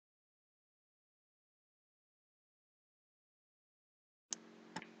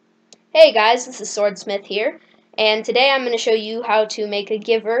Hey guys, this is Swordsmith here, and today I'm going to show you how to make a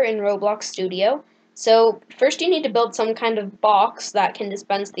giver in Roblox Studio. So first you need to build some kind of box that can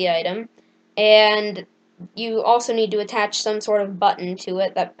dispense the item, and you also need to attach some sort of button to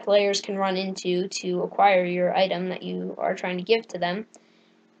it that players can run into to acquire your item that you are trying to give to them.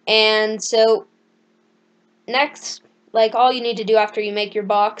 And so next, all you need to do after you make your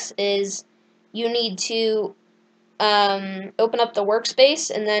box is you need to open up the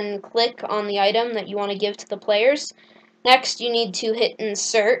workspace and then click on the item that you want to give to the players. Next, you need to hit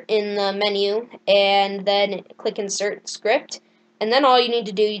insert in the menu and then click insert script. And then all you need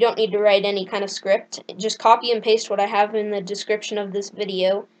to do, you don't need to write any kind of script, just copy and paste what I have in the description of this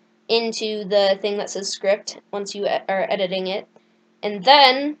video into the thing that says script once you are editing it. And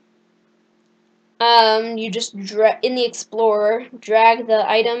then you just in the Explorer drag the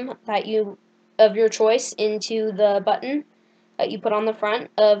item that of your choice into the button that you put on the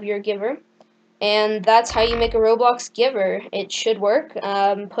front of your giver, and that's how you make a Roblox giver. It should work.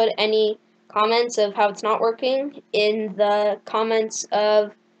 Put any comments of how it's not working in the comments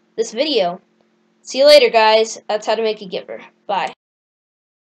of this video. See you later, guys. That's how to make a giver. Bye.